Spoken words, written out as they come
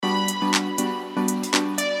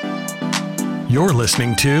You're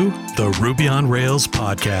listening to the Ruby on Rails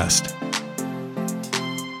podcast.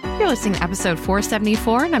 You're listening to episode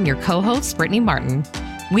 474, and I'm your co-host, Brittany Martin.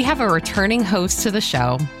 We have a returning host to the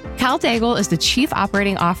show. Kyle Daigle is the Chief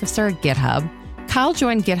Operating Officer at GitHub. Kyle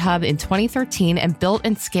joined GitHub in 2013 and built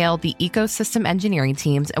and scaled the ecosystem engineering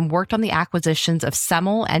teams and worked on the acquisitions of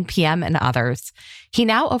Semel, NPM, and others. He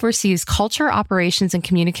now oversees culture, operations, and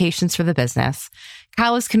communications for the business.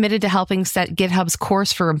 Kyle is committed to helping set GitHub's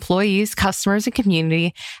course for employees, customers, and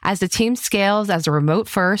community as the team scales as a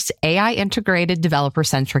remote-first, AI-integrated,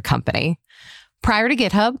 developer-centric company. Prior to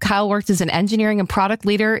GitHub, Kyle worked as an engineering and product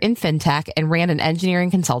leader in fintech and ran an engineering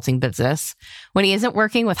consulting business. When he isn't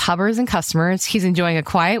working with hubbers and customers, he's enjoying a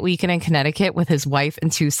quiet weekend in Connecticut with his wife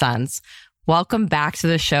and 2 sons. Welcome back to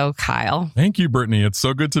the show, Kyle. Thank you, Brittany. It's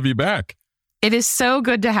so good to be back. It is so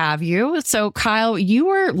good to have you. So, Kyle, you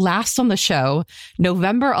were last on the show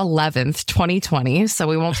November 11th, 2020. So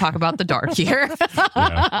we won't talk about the dark here.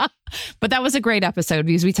 Yeah. But that was a great episode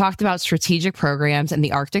because we talked about strategic programs and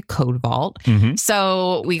the Arctic Code Vault. Mm-hmm.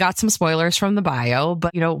 So we got some spoilers from the bio,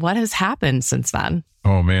 but what has happened since then?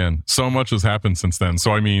 Oh, man. So much has happened since then.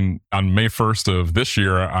 So, on May 1st of this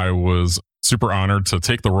year, I was super honored to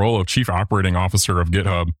take the role of Chief Operating Officer of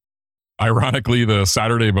GitHub. Ironically, the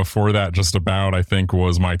Saturday before that, just about, I think,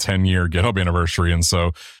 was my 10-year GitHub anniversary. And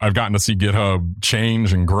so I've gotten to see GitHub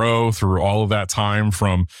change and grow through all of that time,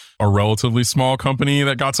 from a relatively small company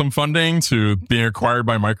that got some funding to being acquired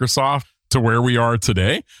by Microsoft to where we are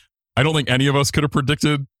today. I don't think any of us could have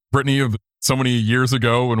predicted, Brittany, of so many years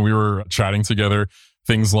ago when we were chatting together,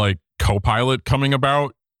 things like Copilot coming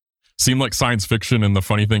about seemed like science fiction. And the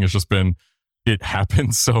funny thing has just been, it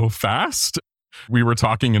happened so fast. We were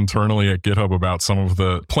talking internally at GitHub about some of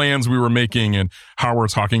the plans we were making and how we're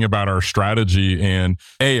talking about our strategy. And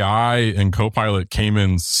AI and Copilot came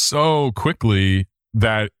in so quickly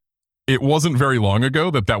that it wasn't very long ago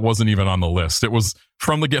that wasn't even on the list. It was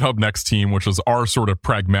from the GitHub Next team, which is our sort of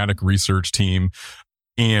pragmatic research team.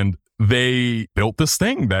 And they built this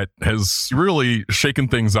thing that has really shaken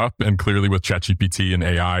things up, and clearly with ChatGPT and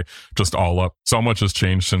AI just all up. So much has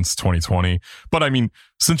changed since 2020. But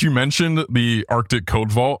since you mentioned the Arctic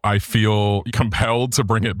Code Vault, I feel compelled to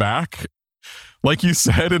bring it back. Like you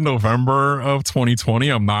said, in November of 2020,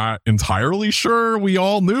 I'm not entirely sure we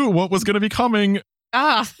all knew what was going to be coming.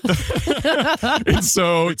 And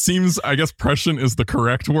so it seems, I guess prescient is the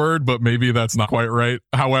correct word, but maybe that's not quite right.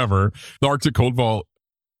 However, the Arctic Code Vault,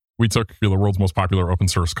 we took the world's most popular open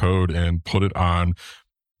source code and put it on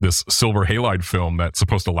this silver halide film that's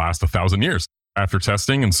supposed to last 1,000 years after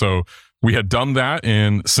testing. And so we had done that.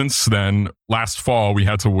 And since then, last fall, we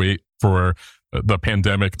had to wait for the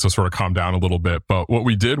pandemic to sort of calm down a little bit. But what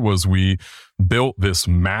we did was we built this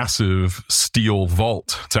massive steel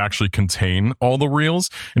vault to actually contain all the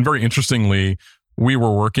reels. And very interestingly, we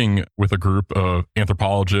were working with a group of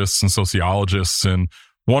anthropologists and sociologists, and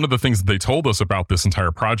one of the things that they told us about this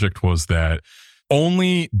entire project was that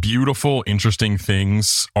only beautiful, interesting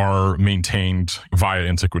things are maintained via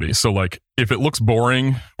antiquity. So if it looks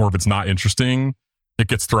boring or if it's not interesting, it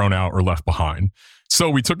gets thrown out or left behind.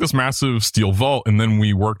 So we took this massive steel vault, and then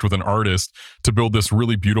we worked with an artist to build this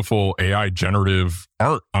really beautiful AI generative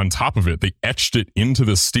art on top of it. They etched it into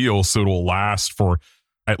the steel so it'll last for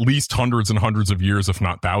at least hundreds and hundreds of years, if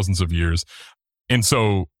not thousands of years. And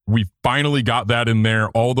so we finally got that in there.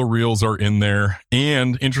 All the reels are in there.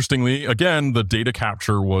 And interestingly, again, the data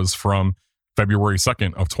capture was from February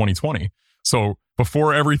 2nd of 2020. So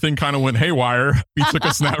before everything kind of went haywire, we took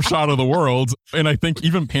a snapshot of the world. And I think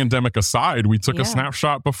even pandemic aside, we took a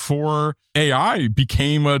snapshot before AI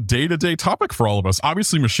became a day-to-day topic for all of us.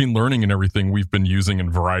 Obviously, machine learning and everything we've been using in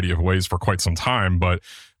a variety of ways for quite some time. But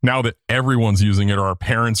now that everyone's using it, or our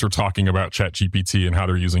parents are talking about ChatGPT and how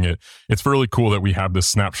they're using it, it's really cool that we have this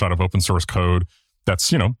snapshot of open source code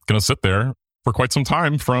that's, going to sit there for quite some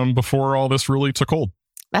time from before all this really took hold.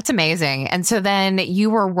 That's amazing. And so then you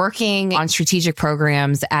were working on strategic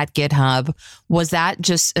programs at GitHub. Was that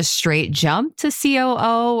just a straight jump to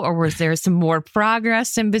COO, or was there some more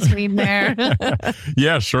progress in between there?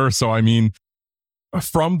 Yeah, sure. So,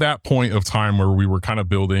 from that point of time where we were kind of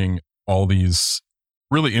building all these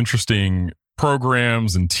really interesting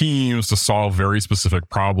programs and teams to solve very specific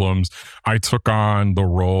problems, I took on the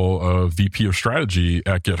role of VP of strategy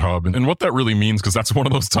at GitHub. And what that really means, because that's one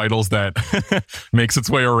of those titles that makes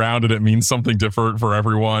its way around and it means something different for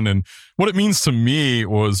everyone. And what it means to me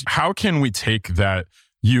was, how can we take that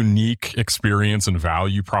unique experience and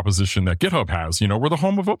value proposition that GitHub has? We're the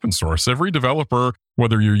home of open source. Every developer,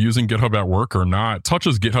 whether you're using GitHub at work or not,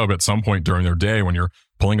 touches GitHub at some point during their day when you're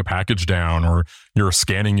pulling a package down or you're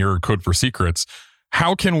scanning your code for secrets.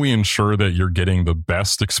 how can we ensure that you're getting the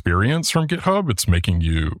best experience from GitHub? It's making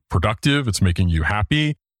you productive. It's making you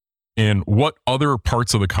happy. And what other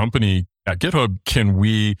parts of the company at GitHub can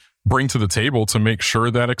we bring to the table to make sure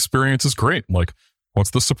that experience is great? Like,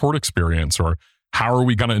 what's the support experience? Or how are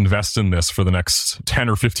we going to invest in this for the next 10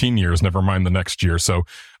 or 15 years, never mind the next year? So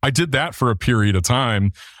I did that for a period of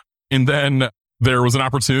time. And then there was an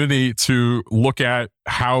opportunity to look at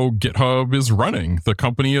how GitHub is running the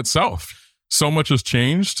company itself. So much has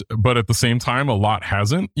changed, but at the same time, a lot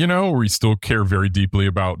hasn't. We still care very deeply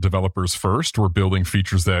about developers first. We're building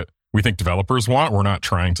features that we think developers want. We're not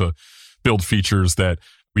trying to build features that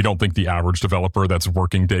we don't think the average developer that's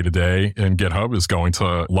working day to day in GitHub is going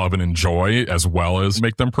to love and enjoy, as well as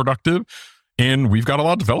make them productive. And we've got a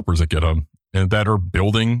lot of developers at GitHub that are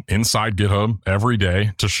building inside GitHub every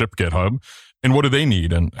day to ship GitHub. And what do they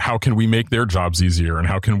need? And how can we make their jobs easier? And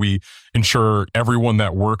how can we ensure everyone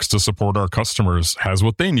that works to support our customers has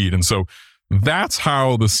what they need? And so that's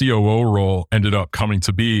how the COO role ended up coming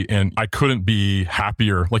to be. And I couldn't be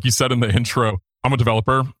happier. Like you said in the intro, I'm a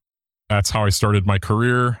developer. That's how I started my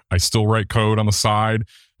career. I still write code on the side.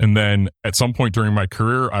 And then at some point during my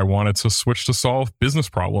career, I wanted to switch to solve business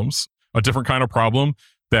problems, a different kind of problem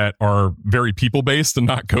that are very people-based and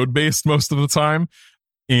not code-based most of the time.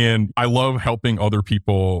 And I love helping other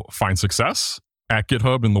people find success at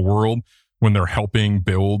GitHub in the world when they're helping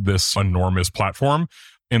build this enormous platform.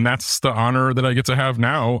 And that's the honor that I get to have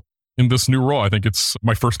now in this new role. I think it's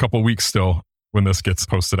my first couple of weeks still when this gets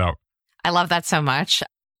posted out. I love that so much.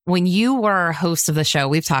 When you were host of the show,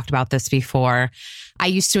 we've talked about this before. I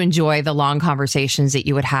used to enjoy the long conversations that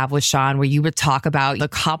you would have with Sean, where you would talk about the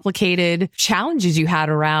complicated challenges you had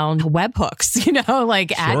around webhooks,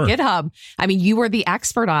 like at GitHub. I mean, you were the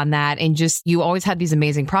expert on that, and you always had these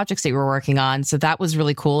amazing projects that you were working on. So that was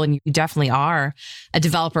really cool. And you definitely are a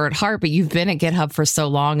developer at heart, but you've been at GitHub for so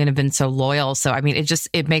long and have been so loyal. So, I mean,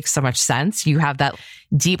 it makes so much sense. You have that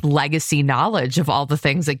deep legacy knowledge of all the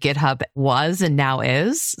things that GitHub was and now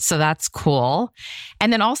is. So that's cool.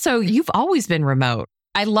 And then also, you've always been remote.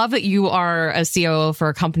 I love that you are a COO for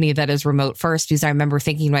a company that is remote first, because I remember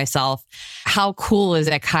thinking to myself, how cool is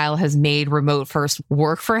that Kyle has made remote first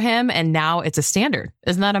work for him, and now it's a standard.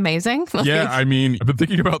 Isn't that amazing? Yeah, I mean, I've been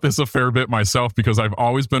thinking about this a fair bit myself, because I've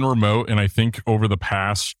always been remote. And I think over the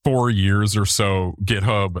past 4 years or so,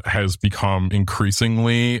 GitHub has become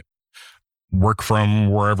increasingly work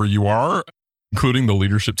from wherever you are, including the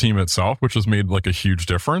leadership team itself, which has made like a huge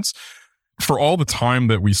difference. For all the time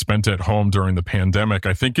that we spent at home during the pandemic,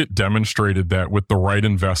 I think it demonstrated that with the right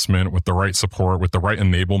investment, with the right support, with the right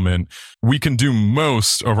enablement, we can do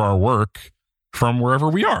most of our work from wherever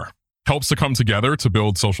we are. Helps to come together to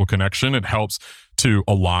build social connection. It helps to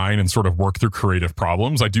align and sort of work through creative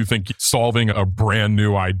problems. I do think solving a brand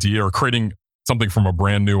new idea or creating something from a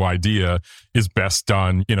brand new idea is best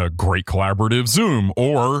done in a great collaborative Zoom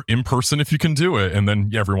or in person if you can do it. And then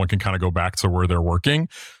everyone can kind of go back to where they're working.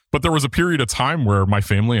 But there was a period of time where my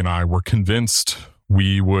family and I were convinced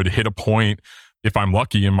we would hit a point, if I'm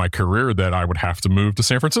lucky in my career, that I would have to move to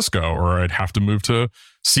San Francisco, or I'd have to move to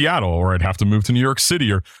Seattle, or I'd have to move to New York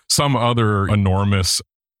City or some other enormous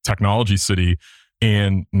technology city.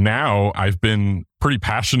 And now I've been pretty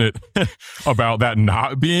passionate about that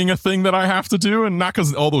not being a thing that I have to do. And not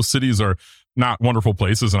because all those cities are not wonderful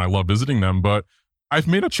places and I love visiting them, but I've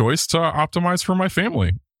made a choice to optimize for my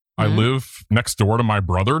family. I live next door to my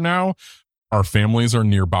brother now. Our families are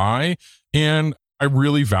nearby, and I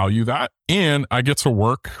really value that. And I get to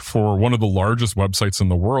work for one of the largest websites in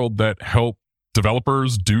the world that help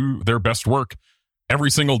developers do their best work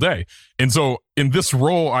every single day. And so in this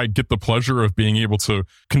role, I get the pleasure of being able to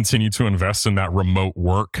continue to invest in that remote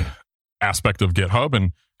work aspect of GitHub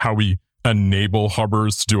and how we enable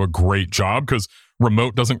hubbers to do a great job, because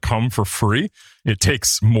remote doesn't come for free. It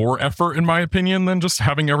takes more effort, in my opinion, than just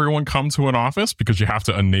having everyone come to an office, because you have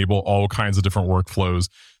to enable all kinds of different workflows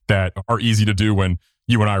that are easy to do when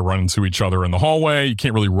you and I run into each other in the hallway. You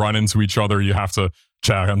can't really run into each other. You have to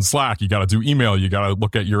chat on Slack. You got to do email. You got to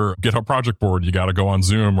look at your GitHub project board. You got to go on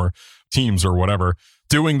Zoom or Teams or whatever.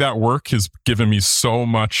 Doing that work has given me so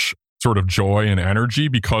much sort of joy and energy,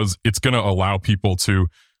 because it's going to allow people to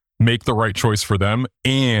make the right choice for them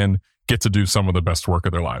and get to do some of the best work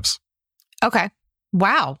of their lives. Okay.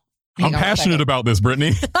 Wow. I'm passionate about this,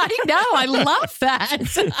 Brittany. I know. I love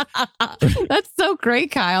that. That's so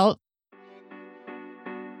great, Kyle.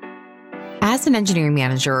 As an engineering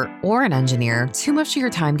manager or an engineer, too much of your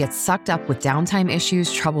time gets sucked up with downtime issues,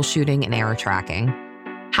 troubleshooting, and error tracking.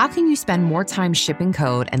 How can you spend more time shipping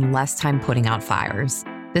code and less time putting out fires?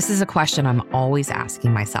 This is a question I'm always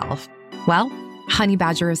asking myself. Well, Honey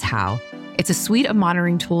Badger is how. It's a suite of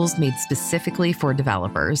monitoring tools made specifically for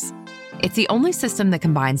developers. It's the only system that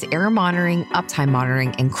combines error monitoring, uptime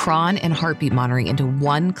monitoring, and cron and heartbeat monitoring into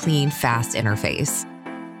one clean, fast interface.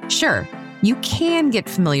 Sure, you can get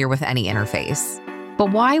familiar with any interface,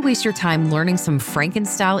 but why waste your time learning some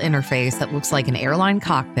Franken-style interface that looks like an airline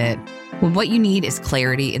cockpit when what you need is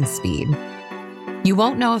clarity and speed? You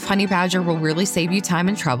won't know if Honey Badger will really save you time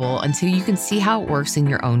and trouble until you can see how it works in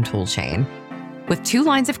your own toolchain. With 2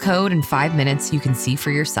 lines of code and 5 minutes, you can see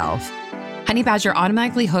for yourself. Honey Badger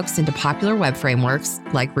automatically hooks into popular web frameworks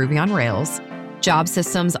like Ruby on Rails, job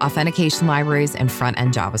systems, authentication libraries, and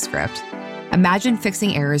front-end JavaScript. Imagine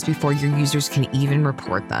fixing errors before your users can even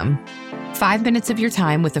report them. 5 minutes of your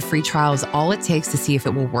time with a free trial is all it takes to see if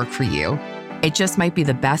it will work for you. It just might be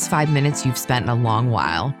the best 5 minutes you've spent in a long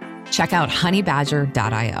while. Check out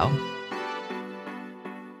honeybadger.io.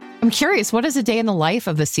 I'm curious, what is a day in the life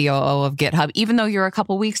of the COO of GitHub? Even though you're a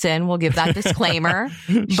couple weeks in, we'll give that disclaimer.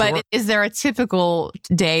 Sure. But is there a typical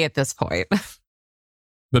day at this point?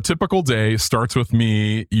 The typical day starts with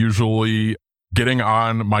me usually getting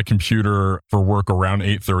on my computer for work around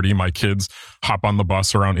 8:30. My kids hop on the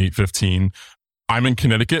bus around 8:15. I'm in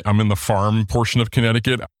Connecticut. I'm in the farm portion of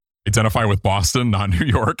Connecticut. Identify with Boston, not New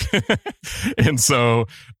York. And so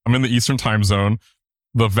I'm in the Eastern time zone.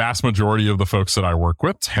 The vast majority of the folks that I work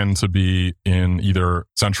with tend to be in either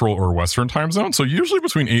Central or Western time zone. So usually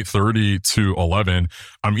between 8:30 to 11,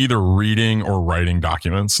 I'm either reading or writing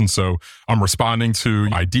documents. And so I'm responding to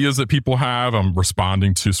ideas that people have. I'm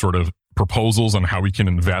responding to sort of proposals on how we can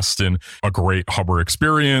invest in a great Hubber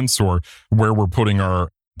experience, or where we're putting our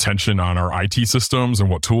attention on our IT systems and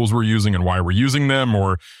what tools we're using and why we're using them,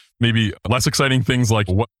 or maybe less exciting things like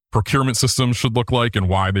what procurement systems should look like and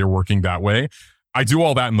why they're working that way. I do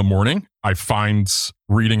all that in the morning. I find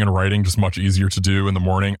reading and writing just much easier to do in the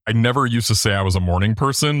morning. I never used to say I was a morning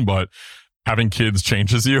person, but having kids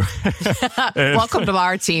changes you. Welcome to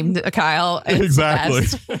our team, Kyle. It's exactly.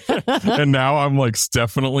 And now I'm like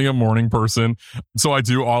definitely a morning person. So I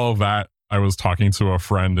do all of that. I was talking to a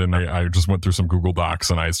friend and I just went through some Google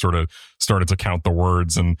Docs and I sort of started to count the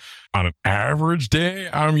words. And on an average day,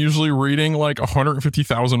 I'm usually reading like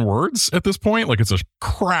 150,000 words at this point. Like it's a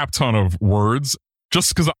crap ton of words,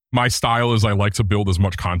 just because my style is I like to build as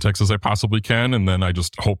much context as I possibly can. And then I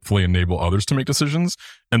just hopefully enable others to make decisions.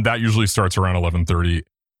 And that usually starts around 11:30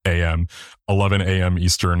 a.m., 11 a.m.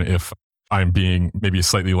 Eastern, if I'm being maybe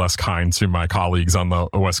slightly less kind to my colleagues on the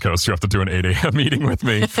West Coast who have to do an 8 a.m. meeting with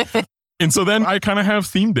me. And so then I kind of have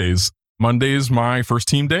theme days. Monday's my first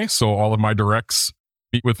team day. So all of my directs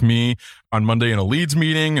meet with me on Monday in a leads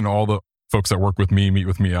meeting, and all the folks that work with me meet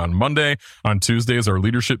with me on Monday. On Tuesday is our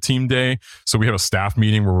leadership team day. So we have a staff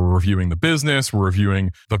meeting where we're reviewing the business, we're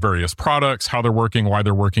reviewing the various products, how they're working, why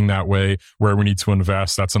they're working that way, where we need to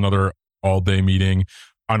invest. That's another all-day meeting.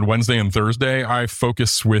 On Wednesday and Thursday, I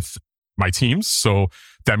focus with my teams. So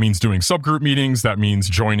that means doing subgroup meetings. That means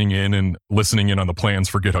joining in and listening in on the plans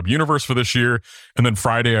for GitHub Universe for this year. And then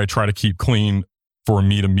Friday, I try to keep clean for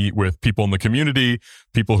me to meet with people in the community,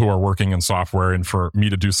 people who are working in software, and for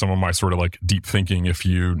me to do some of my sort of like deep thinking. If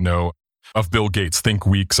you know of Bill Gates' Think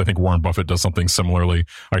Weeks, I think Warren Buffett does something similarly.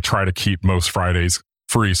 I try to keep most Fridays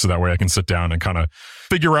free so that way I can sit down and kind of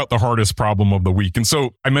figure out the hardest problem of the week. And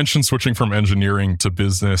so I mentioned switching from engineering to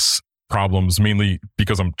business problems mainly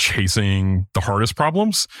because I'm chasing the hardest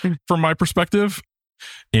problems from my perspective.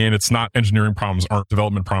 And it's not engineering problems aren't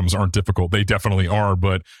development problems aren't difficult. They definitely are,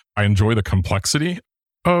 but I enjoy the complexity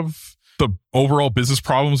of the overall business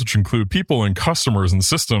problems, which include people and customers and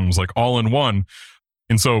systems, like all in one.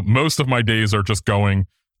 And so most of my days are just going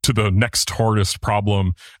to the next hardest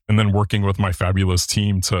problem and then working with my fabulous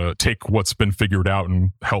team to take what's been figured out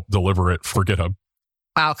and help deliver it for GitHub.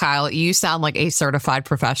 Wow, Kyle, you sound like a certified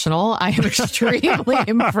professional. I am extremely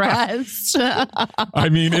impressed. I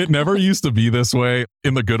mean, it never used to be this way.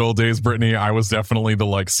 In the good old days, Brittany, I was definitely the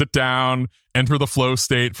like sit down, enter the flow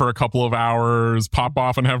state for a couple of hours, pop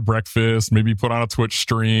off and have breakfast, maybe put on a Twitch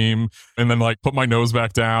stream, and then like put my nose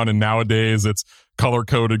back down. And nowadays it's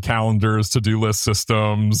color-coded calendars, to-do list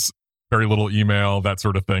systems, very little email, that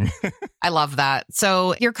sort of thing. I love that.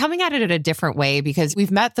 So you're coming at it in a different way, because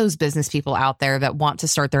we've met those business people out there that want to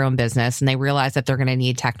start their own business and they realize that they're going to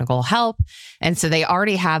need technical help. And so they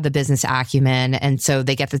already have the business acumen. And so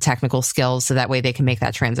they get the technical skills so that way they can make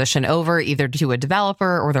that transition over either to a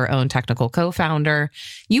developer or their own technical co-founder.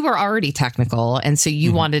 You were already technical. And so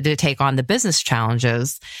you wanted to take on the business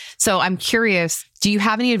challenges. So I'm curious, do you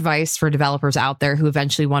have any advice for developers out there who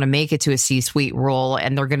eventually want to make it to a C-suite role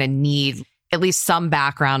and they're going to need at least some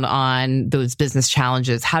background on those business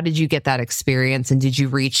challenges. How did you get that experience, and did you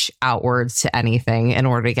reach outwards to anything in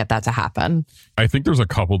order to get that to happen? I think there's a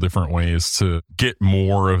couple different ways to get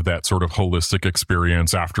more of that sort of holistic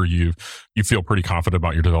experience after you feel pretty confident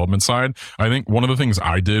about your development side. I think one of the things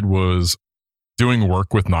I did was doing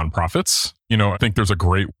work with nonprofits. I think there's a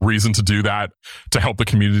great reason to do that, to help the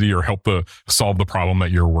community or help solve the problem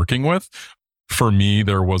that you're working with. For me,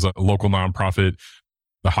 there was a local nonprofit,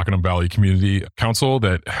 the Hockanum Valley Community Council,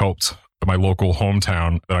 that helped my local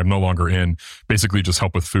hometown that I'm no longer in, basically just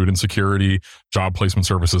help with food insecurity, job placement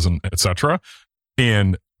services, and et cetera.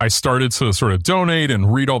 And I started to sort of donate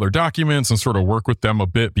and read all their documents and sort of work with them a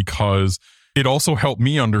bit, because it also helped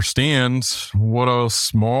me understand what a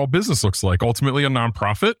small business looks like. Ultimately, a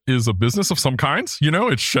nonprofit is a business of some kind.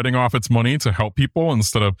 It's shedding off its money to help people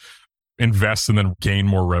instead of invest and then gain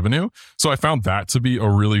more revenue. So I found that to be a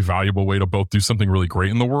really valuable way to both do something really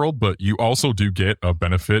great in the world, but you also do get a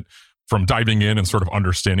benefit from diving in and sort of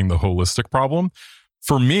understanding the holistic problem.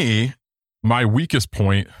 For me, my weakest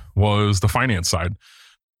point was the finance side.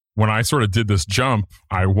 When I sort of did this jump,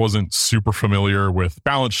 I wasn't super familiar with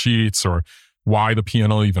balance sheets or why the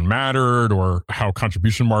P&L even mattered or how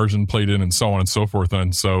contribution margin played in and so on and so forth.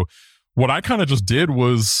 And so what I kind of just did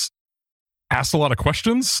was asked a lot of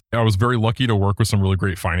questions. I was very lucky to work with some really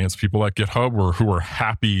great finance people at GitHub who were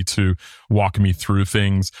happy to walk me through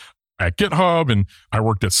things at GitHub. And I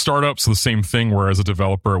worked at startups, so the same thing, where as a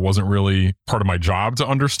developer, it wasn't really part of my job to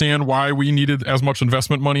understand why we needed as much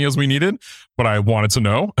investment money as we needed, but I wanted to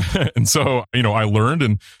know. And so, I learned,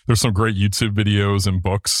 and there's some great YouTube videos and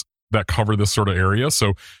books that cover this sort of area.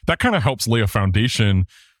 So that kind of helps lay a foundation.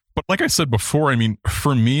 But like I said before,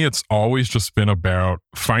 for me, it's always just been about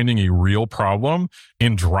finding a real problem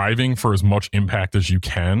and driving for as much impact as you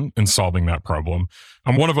can in solving that problem.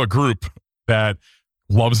 I'm one of a group that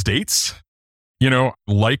loves dates,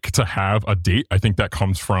 like to have a date. I think that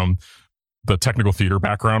comes from the technical theater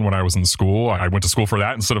background when I was in school. I went to school for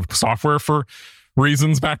that instead of software for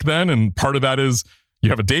reasons back then. And part of that is you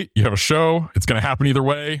have a date, you have a show, it's going to happen either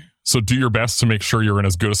way. So do your best to make sure you're in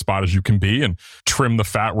as good a spot as you can be and trim the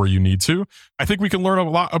fat where you need to. I think we can learn a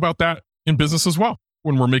lot about that in business as well.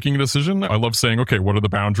 When we're making a decision, I love saying, okay, what are the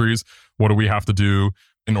boundaries? What do we have to do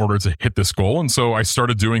in order to hit this goal? And so I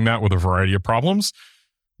started doing that with a variety of problems.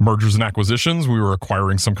 Mergers and acquisitions. We were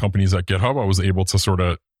acquiring some companies at GitHub. I was able to sort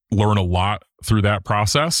of learn a lot through that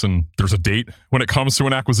process. And there's a date when it comes to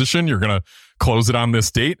an acquisition. You're going to close it on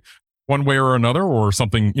this date, one way or another, or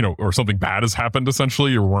something, or something bad has happened,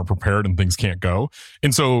 essentially, or weren't prepared and things can't go.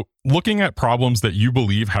 And so looking at problems that you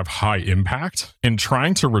believe have high impact and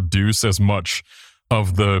trying to reduce as much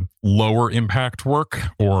of the lower impact work,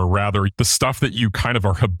 or rather the stuff that you kind of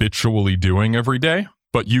are habitually doing every day.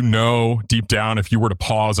 But deep down, if you were to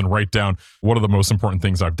pause and write down what are the most important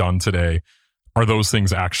things I've done today, are those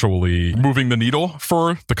things actually moving the needle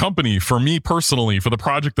for the company, for me personally, for the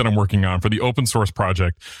project that I'm working on, for the open source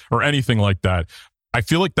project, or anything like that? I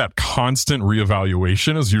feel like that constant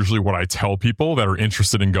reevaluation is usually what I tell people that are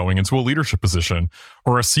interested in going into a leadership position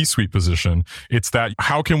or a C-suite position. It's that,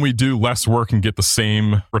 how can we do less work and get the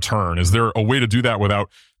same return? Is there a way to do that without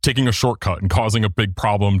taking a shortcut and causing a big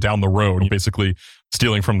problem down the road, basically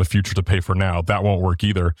stealing from the future to pay for now? That won't work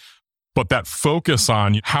either. But that focus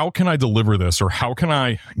on how can I deliver this, or how can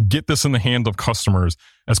I get this in the hands of customers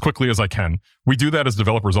as quickly as I can? We do that as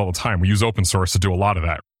developers all the time. We use open source to do a lot of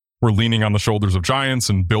that. We're leaning on the shoulders of giants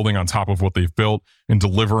and building on top of what they've built and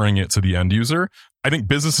delivering it to the end user. I think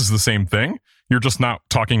business is the same thing. You're just not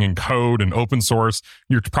talking in code and open source.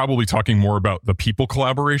 You're probably talking more about the people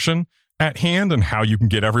collaboration at hand and how you can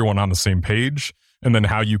get everyone on the same page, and then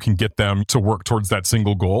how you can get them to work towards that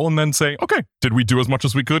single goal, and then say, okay, did we do as much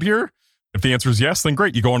as we could here? If the answer is yes, then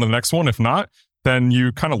great. You go on to the next one. If not, then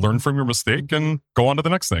you kind of learn from your mistake and go on to the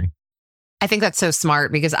next thing. I think that's so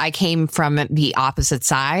smart, because I came from the opposite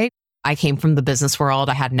side. I came from the business world.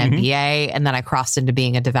 I had an MBA, and then I crossed into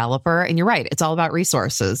being a developer. And you're right. It's all about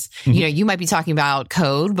resources. You might be talking about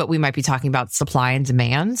code, but we might be talking about supply and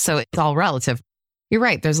demand. So it's all relative. You're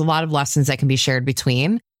right. There's a lot of lessons that can be shared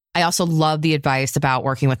between. I also love the advice about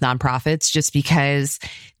working with nonprofits, just because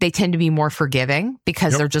they tend to be more forgiving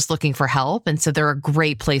because they're just looking for help. And so they're a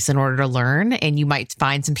great place in order to learn. And you might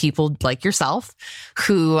find some people like yourself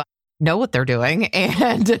who know what they're doing,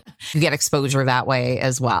 and you get exposure that way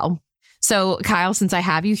as well. So Kyle, since I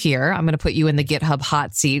have you here, I'm going to put you in the GitHub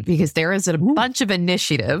hot seat, because there is a bunch of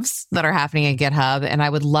initiatives that are happening at GitHub, and I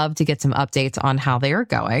would love to get some updates on how they are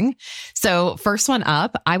going. So first one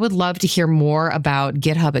up, I would love to hear more about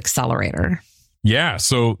GitHub Accelerator. Yeah.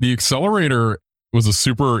 So the Accelerator was a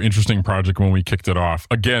super interesting project when we kicked it off.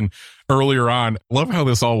 Again, earlier on, love how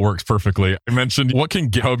this all works perfectly. I mentioned what can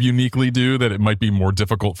GitHub uniquely do that it might be more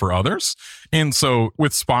difficult for others. And so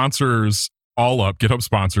with sponsors all up, GitHub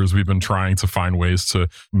sponsors, we've been trying to find ways to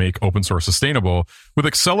make open source sustainable. With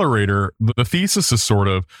Accelerator, the thesis is sort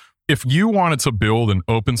of, if you wanted to build an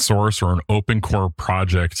open source or an open core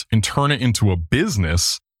project and turn it into a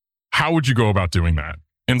business, how would you go about doing that?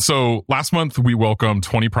 And so last month we welcomed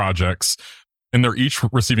 20 projects, and they're each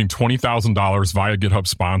receiving $20,000 via GitHub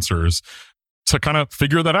sponsors to kind of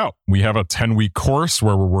figure that out. We have a 10-week course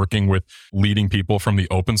where we're working with leading people from the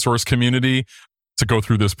open source community to go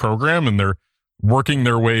through this program, and they're working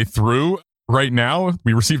their way through. Right now,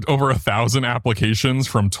 we received over 1,000 applications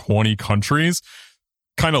from 20 countries,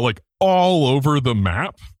 kind of like all over the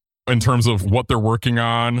map in terms of what they're working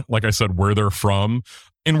on, like I said, where they're from.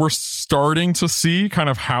 And we're starting to see kind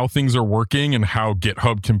of how things are working and how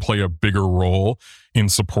GitHub can play a bigger role in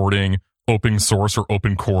supporting open source or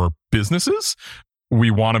open core businesses. We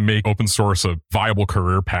want to make open source a viable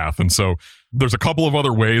career path. And so there's a couple of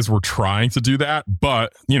other ways we're trying to do that.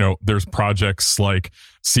 But, there's projects like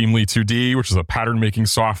Seamly 2D, which is a pattern making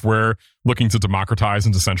software looking to democratize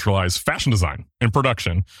and decentralize fashion design and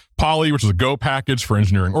production. Poly, which is a Go package for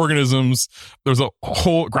engineering organisms. There's a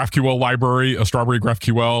whole GraphQL library, a Strawberry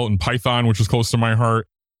GraphQL, and Python, which is close to my heart.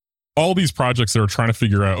 All these projects that are trying to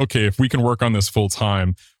figure out, okay, if we can work on this full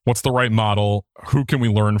time, what's the right model? Who can we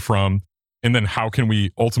learn from? And then how can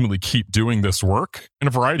we ultimately keep doing this work in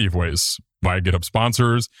a variety of ways? Via GitHub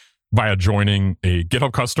sponsors, via joining a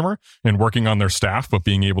GitHub customer and working on their staff, but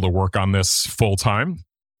being able to work on this full-time,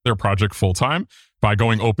 their project full-time, by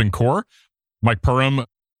going open core. Mike Perham,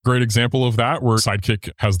 great example of that, where Sidekick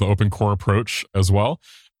has the open core approach as well.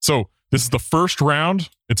 So this is the first round.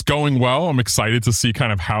 It's going well. I'm excited to see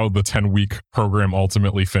kind of how the 10-week program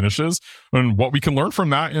ultimately finishes and what we can learn from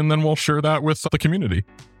that. And then we'll share that with the community.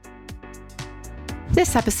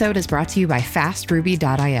 This episode is brought to you by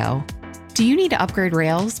FastRuby.io. Do you need to upgrade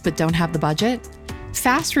Rails but don't have the budget?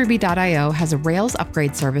 FastRuby.io has a Rails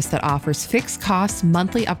upgrade service that offers fixed cost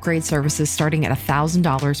monthly upgrade services starting at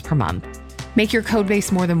 $1,000 per month. Make your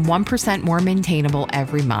codebase more than 1% more maintainable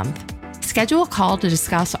every month. Schedule a call to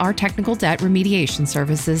discuss our technical debt remediation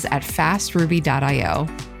services at FastRuby.io.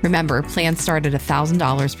 Remember, plans start at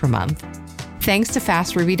 $1,000 per month. Thanks to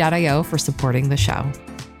FastRuby.io for supporting the show.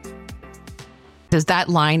 Does that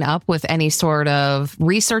line up with any sort of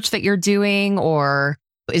research that you're doing, or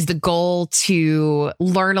is the goal to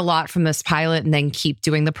learn a lot from this pilot and then keep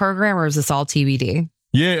doing the program, or is this all TBD?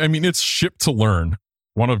 Yeah, I mean, it's ship to learn.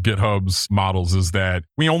 One of GitHub's models is that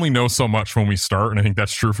we only know so much when we start. And I think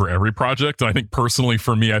that's true for every project. And I think personally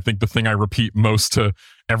for me, I think the thing I repeat most to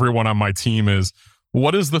everyone on my team is,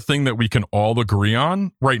 what is the thing that we can all agree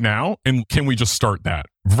on right now? And can we just start that?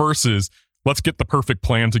 Versus let's get the perfect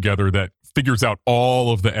plan together that figures out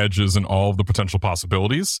all of the edges and all of the potential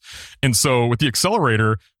possibilities. And so with the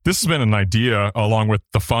accelerator, this has been an idea along with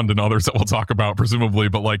the fund and others that we'll talk about presumably,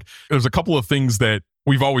 but like there's a couple of things that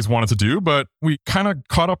we've always wanted to do, but we kind of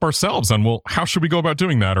caught up ourselves on, well, how should we go about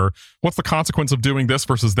doing that? Or what's the consequence of doing this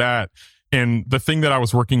versus that? And the thing that I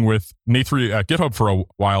was working with Nathan at GitHub for a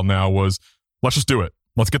while now was, let's just do it.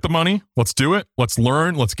 Let's get the money. Let's do it. Let's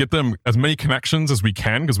learn. Let's get them as many connections as we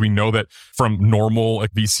can, because we know that from normal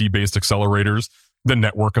like VC-based accelerators, the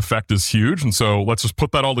network effect is huge. And so let's just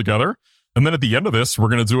put that all together. And then at the end of this, we're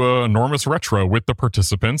going to do an enormous retro with the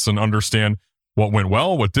participants and understand what went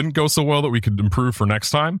well, what didn't go so well that we could improve for next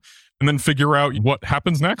time, and then figure out what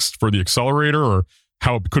happens next for the accelerator or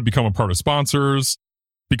how it could become a part of sponsors.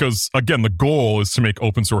 Because again, the goal is to make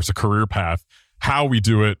open source a career path. How we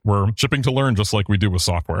do it, we're shipping to learn just like we do with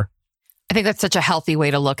software. I think that's such a healthy way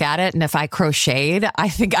to look at it. And if I crocheted, I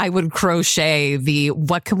think I would crochet the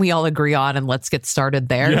what can we all agree on and let's get started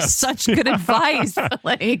there. Yes. Such good advice.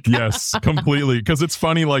 Yes, completely. Because it's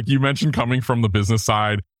funny, like you mentioned coming from the business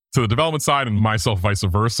side to the development side and myself vice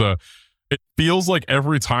versa. It feels like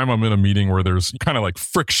every time I'm in a meeting where there's kind of like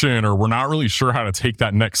friction or we're not really sure how to take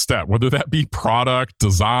that next step, whether that be product,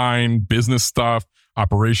 design, business stuff,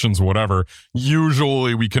 operations, whatever,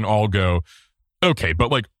 usually we can all go, okay, but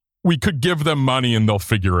like we could give them money and they'll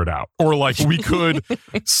figure it out. Or like we could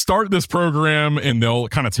start this program and they'll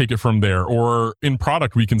kind of take it from there. Or in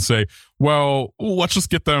product, we can say, well, let's just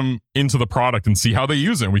get them into the product and see how they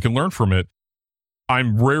use it. And we can learn from it.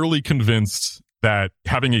 I'm rarely convinced that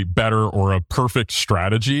having a better or a perfect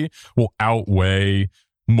strategy will outweigh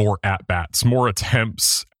more at-bats, more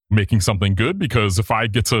attempts making something good. Because if I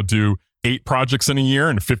get to do 8 projects in a year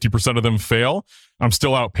and 50% of them fail, I'm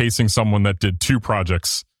still outpacing someone that did 2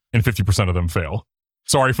 projects and 50% of them fail.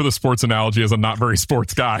 Sorry for the sports analogy, as I'm not very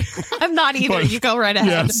sports guy. I'm not either. But, you go right ahead.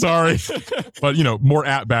 Yeah, sorry. But, more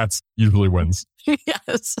at-bats usually wins.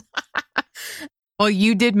 Yes. Well,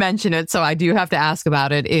 you did mention it, so I do have to ask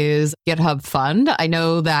about it, is GitHub Fund. I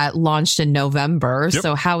know that launched in November. Yep.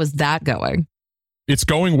 So how is that going? It's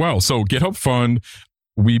going well. So GitHub Fund,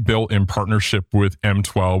 we built in partnership with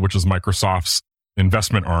M12, which is Microsoft's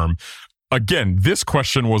investment arm. Again, this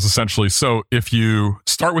question was essentially, so if you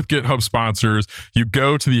start with GitHub sponsors, you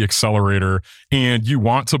go to the accelerator and you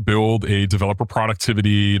want to build a developer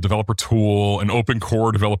productivity, developer tool, an open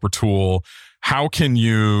core developer tool, how can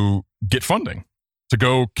you get funding to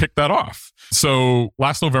go kick that off? So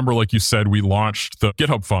last November, like you said, we launched the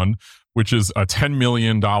GitHub Fund, which is a $10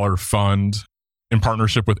 million fund in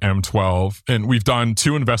partnership with M12. And we've done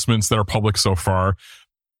 2 investments that are public so far.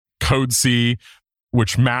 CodeC,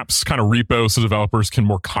 which maps kind of repos so developers can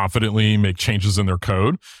more confidently make changes in their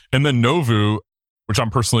code. And then Novu, which I'm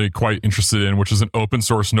personally quite interested in, which is an open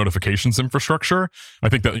source notifications infrastructure. I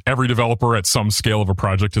think that every developer at some scale of a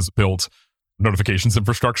project has built notifications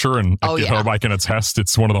infrastructure, and at GitHub, I can attest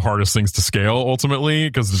it's one of the hardest things to scale ultimately,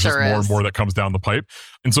 because there's just more and more that comes down the pipe.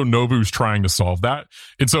 And so Novu's trying to solve that.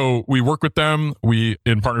 And so we work with them. We,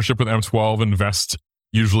 in partnership with M12, invest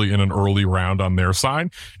usually in an early round on their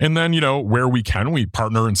side. And then, where we can, we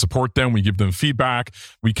partner and support them. We give them feedback.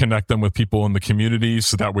 We connect them with people in the community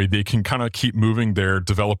so that way they can kind of keep moving their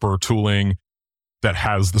developer tooling that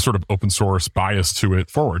has the sort of open source bias to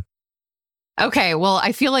it forward. Okay, well,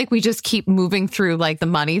 I feel like we just keep moving through like the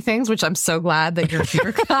money things, which I'm so glad that you're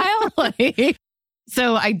here, Kyle.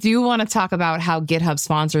 So I do want to talk about how GitHub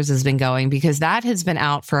Sponsors has been going, because that has been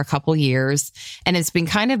out for a couple years and it's been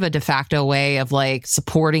kind of a de facto way of like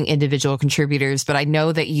supporting individual contributors. But I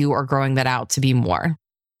know that you are growing that out to be more.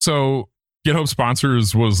 So GitHub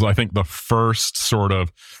Sponsors was, I think, the first sort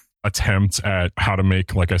of attempt at how to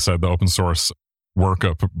make, like I said, the open source work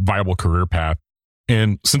a viable career path.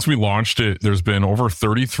 And since we launched it, there's been over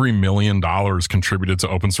 $33 million contributed to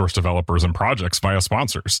open source developers and projects via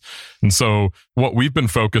sponsors. And so what we've been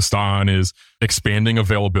focused on is expanding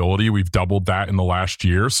availability. We've doubled that in the last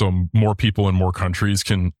year. So more people in more countries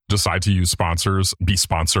can decide to use sponsors, be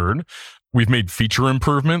sponsored. We've made feature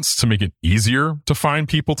improvements to make it easier to find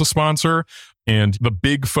people to sponsor. And the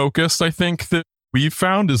big focus, I think, that we've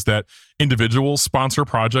found is that individuals sponsor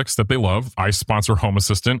projects that they love. I sponsor Home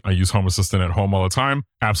Assistant. I use Home Assistant at home all the time.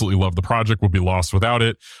 Absolutely love the project. Would be lost without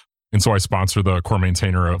it. And so I sponsor the core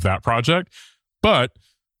maintainer of that project. But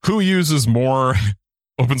who uses more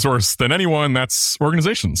open source than anyone? That's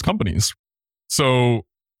organizations, companies. So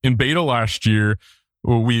in beta last year,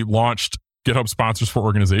 we launched GitHub Sponsors for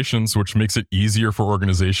Organizations, which makes it easier for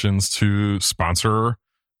organizations to sponsor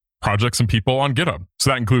projects and people on GitHub.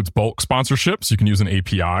 So that includes bulk sponsorships. You can use an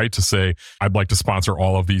API to say, I'd like to sponsor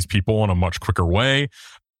all of these people in a much quicker way.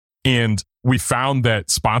 And we found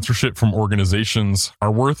that sponsorship from organizations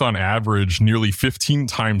are worth on average nearly 15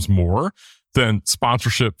 times more than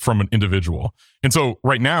sponsorship from an individual. And so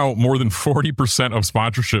right now, more than 40% of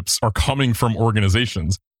sponsorships are coming from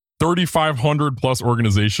organizations. 3,500 plus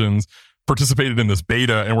organizations participated in this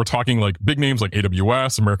beta, and we're talking like big names like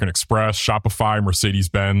AWS, American Express, Shopify,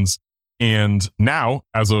 Mercedes-Benz. And now,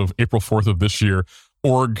 as of April 4th of this year,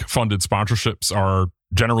 org-funded sponsorships are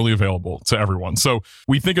generally available to everyone. So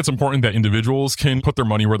we think it's important that individuals can put their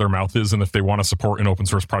money where their mouth is, and if they want to support an open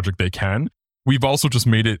source project, they can. We've also just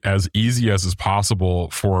made it as easy as is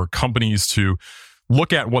possible for companies to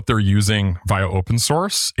look at what they're using via open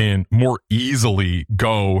source and more easily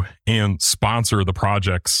go and sponsor the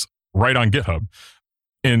projects right on GitHub.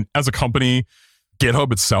 And as a company,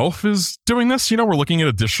 GitHub itself is doing this. We're looking at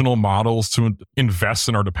additional models to invest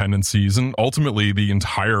in our dependencies and ultimately the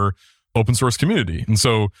entire open source community. And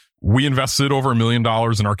so we invested over $1 million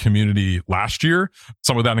in our community last year,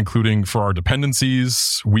 some of that including for our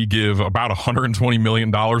dependencies. We give about $120 million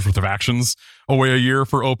worth of actions away a year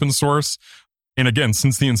for open source. And again,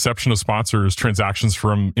 since the inception of sponsors, transactions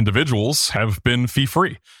from individuals have been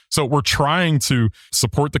fee-free. So we're trying to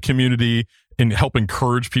support the community and help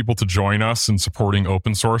encourage people to join us in supporting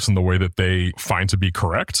open source in the way that they find to be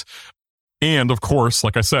correct. And of course,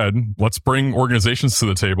 like I said, let's bring organizations to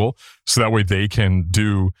the table so that way they can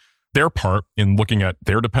do their part in looking at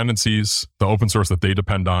their dependencies, the open source that they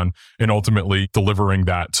depend on, and ultimately delivering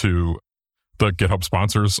that to the GitHub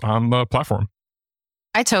sponsors on the platform.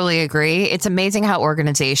 I totally agree. It's amazing how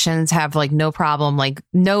organizations have like no problem, like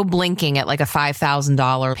no blinking at like a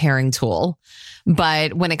 $5,000 pairing tool.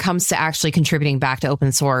 But when it comes to actually contributing back to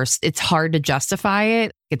open source, it's hard to justify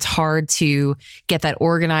it. It's hard to get that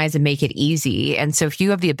organized and make it easy. And so if you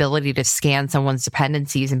have the ability to scan someone's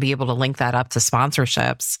dependencies and be able to link that up to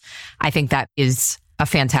sponsorships, I think that is a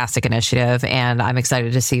fantastic initiative. And I'm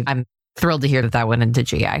excited to see. I'm thrilled to hear that went into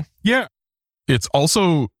GA. Yeah. It's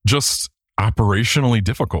also just operationally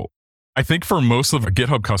difficult. I think for most of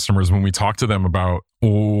GitHub customers, when we talk to them about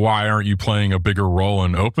why aren't you playing a bigger role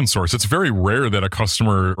in open source, it's very rare that a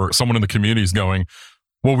customer or someone in the community is going,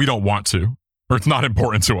 well, we don't want to, or it's not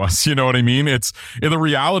important to us. You know what I mean? The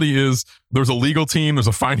reality is there's a legal team, there's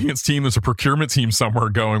a finance team, there's a procurement team somewhere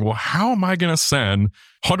going, well, how am I going to send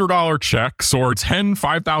 $100 checks or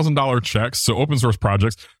 $5,000 checks to open source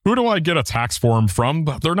projects? Who do I get a tax form from?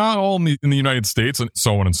 They're not all in the United States, and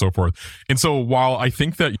so on and so forth. And so while I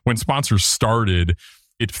think that when sponsors started,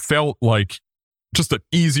 it felt like just an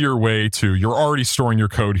easier way to, you're already storing your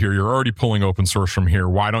code here, you're already pulling open source from here.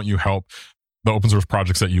 Why don't you help the open source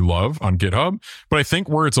projects that you love on GitHub? But I think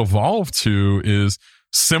where it's evolved to is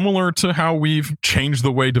similar to how we've changed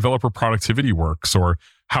the way developer productivity works, or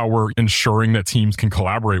how we're ensuring that teams can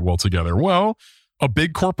collaborate well together. Well, a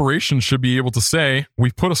big corporation should be able to say,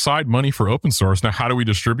 we've put aside money for open source. Now, how do we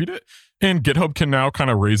distribute it? And GitHub can now kind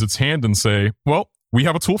of raise its hand and say, well, we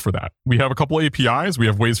have a tool for that. We have a couple of APIs. We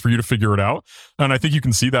have ways for you to figure it out. And I think you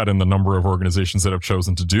can see that in the number of organizations that have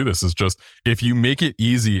chosen to do this. Is just, if you make it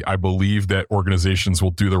easy, I believe that organizations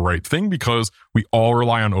will do the right thing, because we all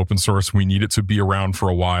rely on open source. We need it to be around for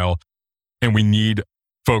a while. And we need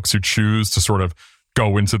folks who choose to sort of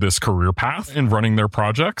go into this career path in running their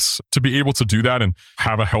projects to be able to do that and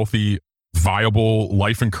have a healthy, viable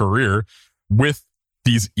life and career with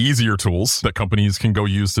these easier tools that companies can go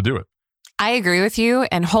use to do it. I agree with you.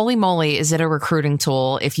 And holy moly, is it a recruiting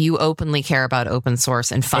tool if you openly care about open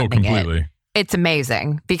source and funding it? It's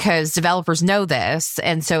amazing, because developers know this.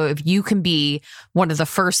 And so if you can be one of the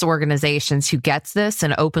first organizations who gets this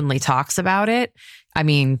and openly talks about it, I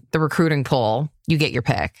mean, the recruiting pool, you get your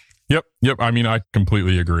pick. Yep. I mean, I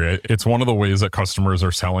completely agree. It's one of the ways that customers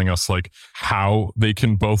are telling us like how they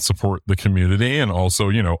can both support the community, and also,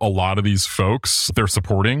 a lot of these folks they're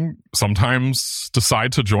supporting sometimes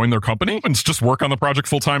decide to join their company and just work on the project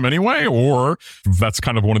full time anyway, or that's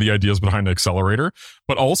kind of one of the ideas behind the accelerator.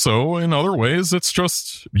 But also in other ways, it's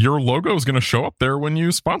just your logo is going to show up there when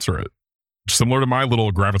you sponsor it. Similar to my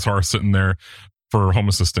little Gravatar sitting there for Home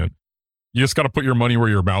Assistant. You just got to put your money where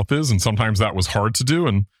your mouth is. And sometimes that was hard to do.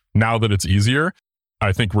 And now that it's easier,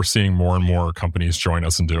 I think we're seeing more and more companies join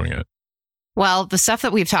us in doing it. Well, the stuff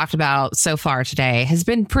that we've talked about so far today has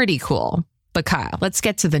been pretty cool. But Kyle, let's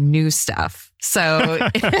get to the new stuff. So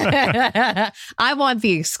I want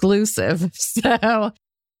the exclusive. So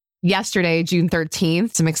yesterday, June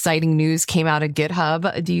 13th, some exciting news came out of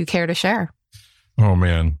GitHub. Do you care to share? Oh,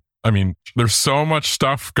 man. I mean, there's so much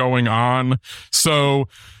stuff going on. So,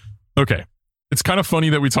 okay. It's kind of funny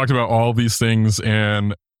that we talked about all these things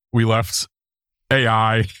and we left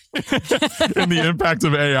AI and the impact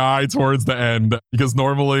of AI towards the end, because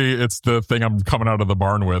normally it's the thing I'm coming out of the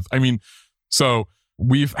barn with. I mean, so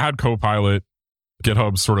we've had Copilot,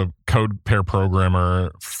 GitHub's sort of code pair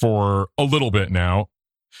programmer, for a little bit now.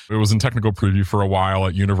 It was in technical preview for a while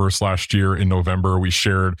at Universe last year in November. We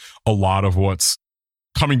shared a lot of what's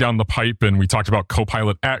coming down the pipe, and we talked about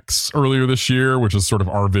Copilot X earlier this year, which is sort of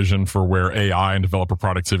our vision for where AI and developer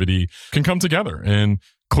productivity can come together. And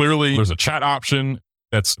clearly there's a chat option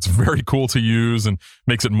it's very cool to use and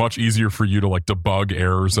makes it much easier for you to like debug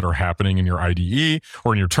errors that are happening in your IDE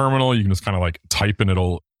or in your terminal. You can just kind of like type and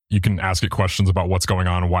you can ask it questions about what's going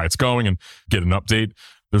on and why it's going and get an update.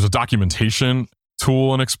 There's a documentation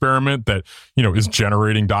tool and experiment that, is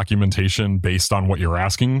generating documentation based on what you're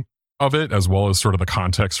asking of it, as well as sort of the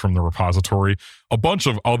context from the repository. A bunch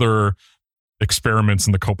of other experiments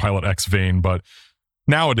in the Copilot X vein, but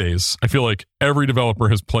nowadays, I feel like every developer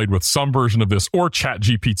has played with some version of this or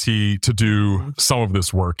ChatGPT to do some of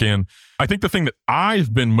this work. And I think the thing that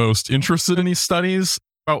I've been most interested in these studies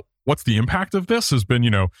about what's the impact of this has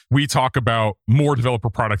been, we talk about more developer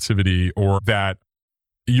productivity, or that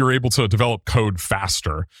you're able to develop code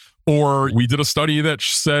faster. Or we did a study that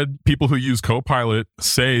said people who use Copilot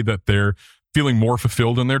say that they're feeling more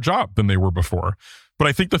fulfilled in their job than they were before. But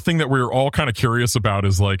I think the thing that we're all kind of curious about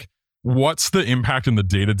is like, what's the impact in the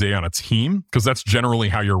day-to-day on a team? Because that's generally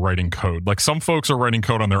how you're writing code. Like some folks are writing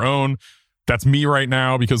code on their own. That's me right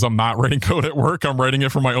now because I'm not writing code at work. I'm writing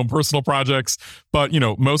it for my own personal projects. But,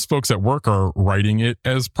 most folks at work are writing it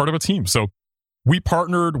as part of a team. So we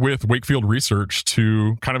partnered with Wakefield Research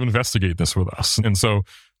to kind of investigate this with us. And so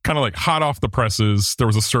kind of like hot off the presses, there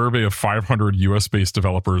was a survey of 500 US-based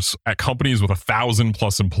developers at companies with 1,000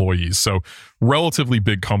 plus employees. So relatively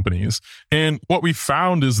big companies. And what we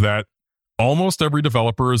found is that almost every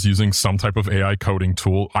developer is using some type of AI coding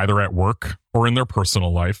tool, either at work or in their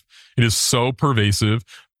personal life. It is so pervasive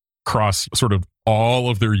across sort of all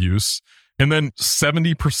of their use. And then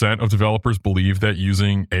 70% of developers believe that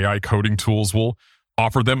using AI coding tools will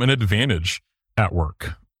offer them an advantage at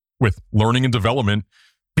work, with learning and development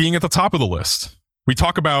being at the top of the list. We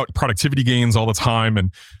talk about productivity gains all the time.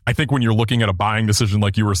 And I think when you're looking at a buying decision,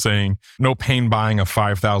 like you were saying, no pain buying a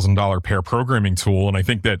 $5,000 pair programming tool. And I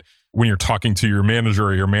think that when you're talking to your manager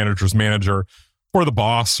or your manager's manager or the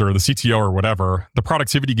boss or the CTO or whatever, the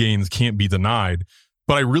productivity gains can't be denied.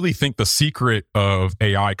 But I really think the secret of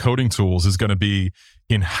AI coding tools is going to be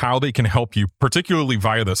in how they can help you, particularly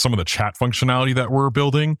via some of the chat functionality that we're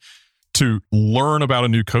building, to learn about a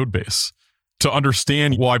new code base, to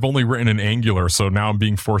understand, well, I've only written in Angular, so now I'm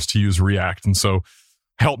being forced to use React. And so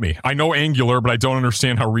help me. I know Angular, but I don't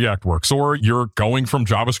understand how React works. Or you're going from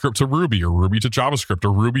JavaScript to Ruby, or Ruby to JavaScript,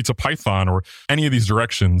 or Ruby to Python, or any of these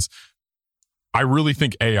directions. I really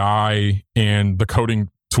think AI and the coding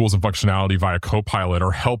tools and functionality via Copilot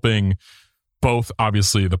are helping both,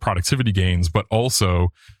 obviously, the productivity gains, but also,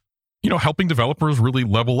 helping developers really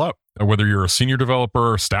level up, whether you're a senior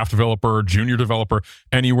developer, staff developer, junior developer,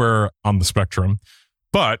 anywhere on the spectrum.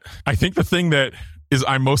 But I think the thing that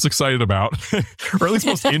I'm most excited about, or at least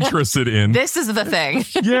most interested in. This is the thing.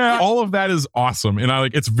 Yeah, all of that is awesome. And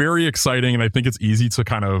it's very exciting. And I think it's easy to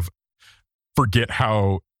kind of forget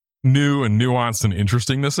how new and nuanced and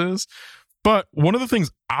interesting this is. But one of the things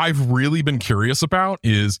I've really been curious about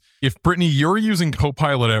is, if, Brittany, you're using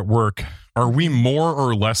Copilot at work, are we more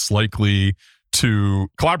or less likely to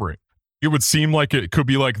collaborate? It would seem like it could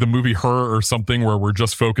be like the movie Her or something, where we're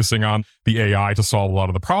just focusing on the AI to solve a lot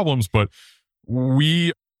of the problems. But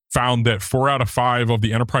we found that 4 out of 5 of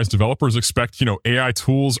the enterprise developers expect, AI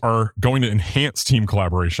tools are going to enhance team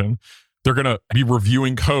collaboration. They're going to be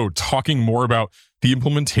reviewing code, talking more about the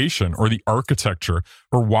implementation or the architecture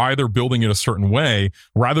or why they're building it a certain way,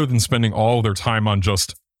 rather than spending all of their time on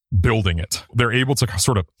just building it. They're able to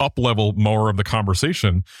sort of up-level more of the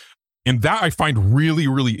conversation. And that I find really,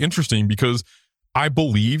 really interesting, because I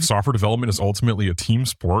believe software development is ultimately a team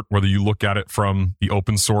sport, whether you look at it from the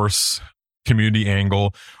open source community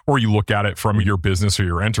angle, or you look at it from your business or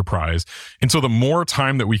your enterprise. And so the more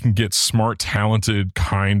time that we can get smart, talented,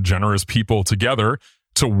 kind, generous people together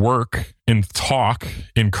to work and talk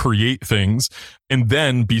and create things, and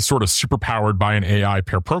then be sort of superpowered by an AI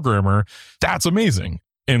pair programmer, that's amazing.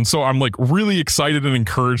 And so I'm really excited and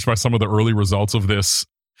encouraged by some of the early results of this,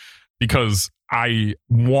 because I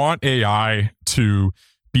want AI to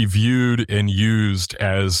be viewed and used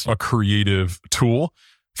as a creative tool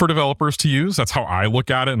for developers to use. That's how I look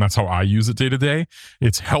at it, and that's how I use it day to day.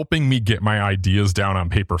 It's helping me get my ideas down on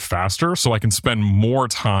paper faster, so I can spend more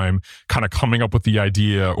time kind of coming up with the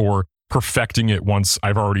idea or perfecting it once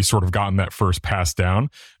I've already sort of gotten that first pass down.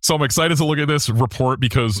 So I'm excited to look at this report,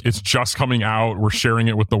 because it's just coming out. We're sharing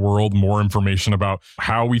it with the world, more information about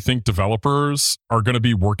how we think developers are going to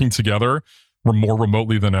be working together more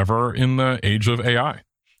remotely than ever in the age of AI.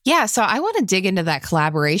 Yeah, so I want to dig into that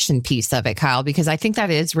collaboration piece of it, Kyle, because I think that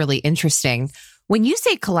is really interesting. When you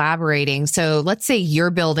say collaborating, so let's say you're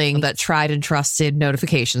building that tried and trusted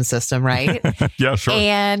notification system, right? Yeah, sure.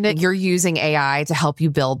 And you're using AI to help you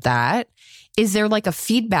build that. Is there like a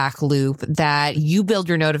feedback loop that you build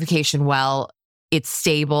your notification well, it's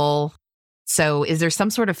stable? So is there some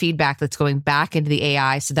sort of feedback that's going back into the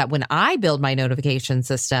AI so that when I build my notification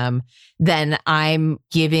system, then I'm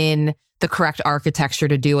given the correct architecture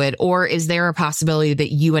to do it? Or is there a possibility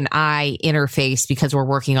that you and I interface because we're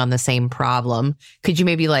working on the same problem? Could you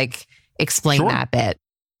maybe explain that bit?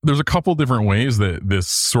 There's a couple different ways that this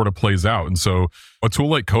sort of plays out. And so a tool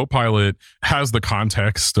like Copilot has the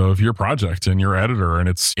context of your project and your editor, and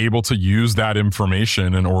it's able to use that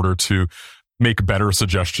information in order to make better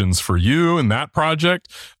suggestions for you in that project.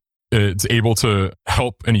 It's able to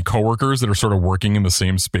help any coworkers that are sort of working in the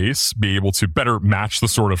same space be able to better match the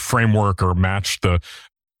sort of framework or match the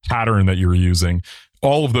pattern that you're using.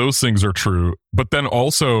 All of those things are true. But then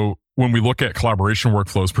also, when we look at collaboration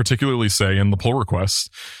workflows, particularly, say, in the pull requests,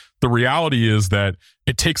 the reality is that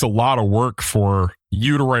it takes a lot of work for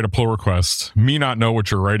you to write a pull request, me not know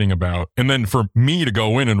what you're writing about, and then for me to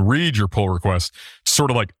go in and read your pull request,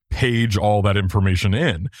 sort of page all that information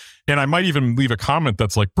in. And I might even leave a comment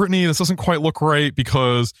that's like, Brittany, this doesn't quite look right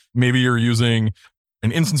because maybe you're using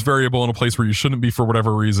an instance variable in a place where you shouldn't be for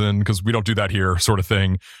whatever reason, because we don't do that here, sort of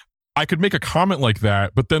thing. I could make a comment like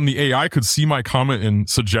that, but then the AI could see my comment and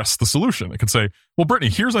suggest the solution. It could say, well, Brittany,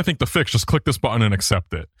 here's, I think, the fix. Just click this button and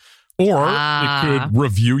accept it. Or it could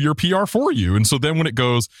review your PR for you. And so then when it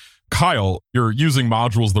goes, Kyle, you're using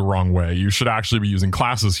modules the wrong way, you should actually be using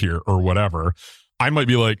classes here or whatever, I might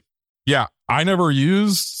be like, yeah, I never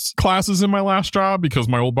used classes in my last job because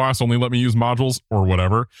my old boss only let me use modules or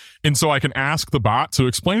whatever. And so I can ask the bot to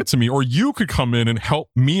explain it to me, or you could come in and help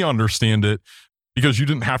me understand it, because you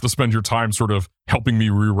didn't have to spend your time sort of helping me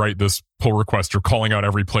rewrite this pull request or calling out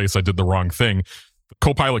every place I did the wrong thing.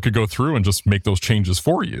 Copilot could go through and just make those changes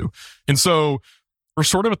for you. And so we're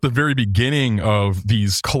sort of at the very beginning of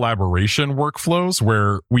these collaboration workflows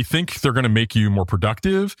where we think they're going to make you more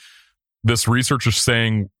productive. This research is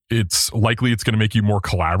saying it's likely it's going to make you more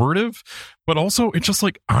collaborative, but also it just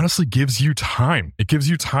like honestly gives you time. It gives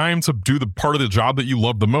you time to do the part of the job that you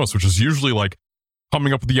love the most, which is usually like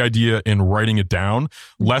coming up with the idea and writing it down.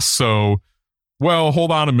 Less so, well, hold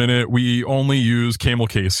on a minute, we only use camel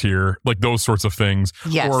case here, like those sorts of things.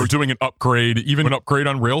 Yes. Or doing an upgrade, even an upgrade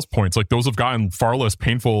on Rails points. Like those have gotten far less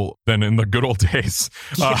painful than in the good old days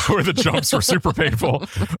where the jumps were super painful.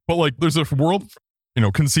 But like there's a world,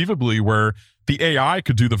 conceivably where the AI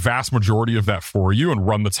could do the vast majority of that for you and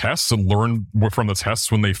run the tests and learn from the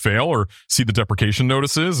tests when they fail, or see the deprecation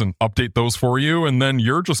notices and update those for you. And then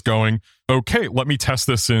you're just going, okay, let me test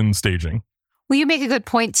this in staging. Well, you make a good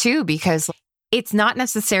point too, because it's not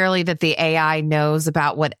necessarily that the AI knows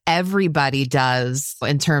about what everybody does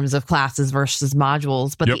in terms of classes versus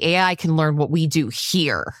modules, but the AI can learn what we do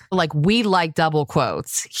here. Like we like double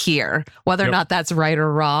quotes here, whether or not that's right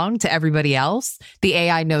or wrong to everybody else, the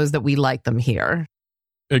AI knows that we like them here.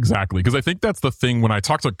 Exactly. Because I think that's the thing when I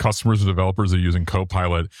talk to customers or developers that are using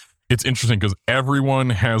Copilot, it's interesting because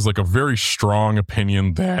everyone has like a very strong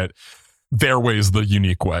opinion that their way is the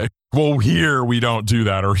unique way. Well, here we don't do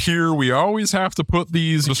that, or here we always have to put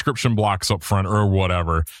these description blocks up front or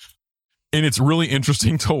whatever. And it's really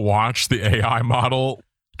interesting to watch the AI model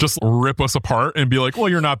just rip us apart and be like, well,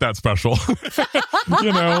 you're not that special.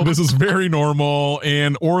 This is very normal.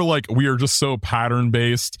 Or like we are just so pattern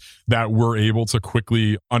based that we're able to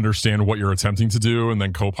quickly understand what you're attempting to do. And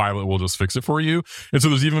then Copilot will just fix it for you. And so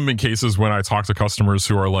there's even been cases when I talk to customers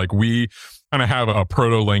who are like, we kind of have a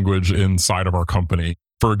proto language inside of our company.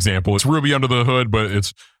 For example, it's Ruby under the hood, but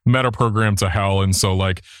it's meta program to hell. And so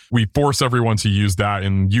like we force everyone to use that,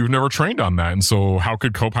 and you've never trained on that. And so how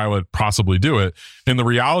could Copilot possibly do it? And the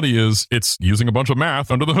reality is it's using a bunch of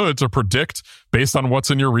math under the hood to predict based on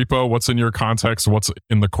what's in your repo, what's in your context, what's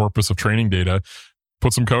in the corpus of training data,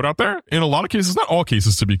 put some code out there. In a lot of cases, not all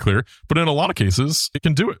cases to be clear, but in a lot of cases, it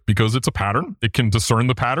can do it because it's a pattern. It can discern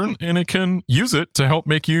the pattern and it can use it to help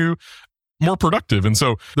make you more productive. And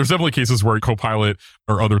so there's definitely cases where Copilot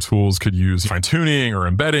or other tools could use fine tuning or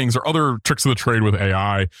embeddings or other tricks of the trade with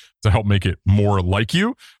AI to help make it more like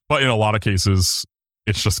you. But in a lot of cases,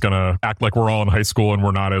 it's just going to act like we're all in high school and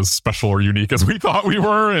we're not as special or unique as we thought we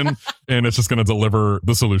were. And it's just going to deliver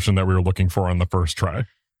the solution that we were looking for on the first try.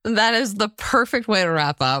 That is the perfect way to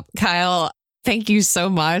wrap up. Kyle, thank you so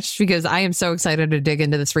much, because I am so excited to dig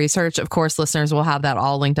into this research. Of course, listeners will have that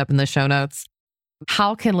all linked up in the show notes.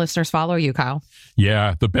 How can listeners follow you, Kyle?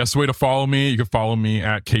 Yeah, the best way to follow me, you can follow me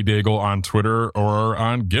at Daigle on Twitter or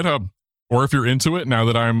on GitHub. Or if you're into it, now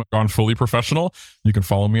that I'm gone fully professional, you can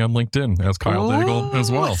follow me on LinkedIn as Kyle Daigle as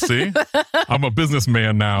well. See, I'm a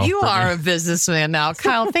businessman now. You are a businessman now.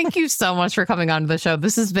 Kyle, thank you so much for coming on to the show.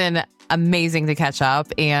 This has been amazing to catch up.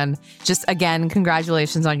 And just again,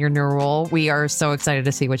 congratulations on your new role. We are so excited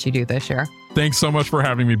to see what you do this year. Thanks so much for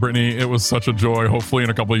having me, Brittany. It was such a joy. Hopefully in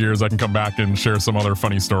a couple of years, I can come back and share some other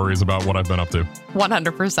funny stories about what I've been up to.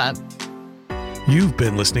 100%. You've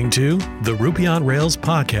been listening to the Ruby on Rails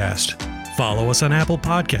podcast. Follow us on Apple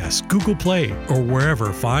Podcasts, Google Play, or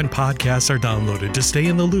wherever fine podcasts are downloaded to stay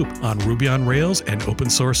in the loop on Ruby on Rails and open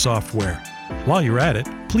source software. While you're at it,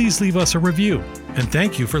 please leave us a review. And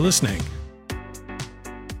thank you for listening.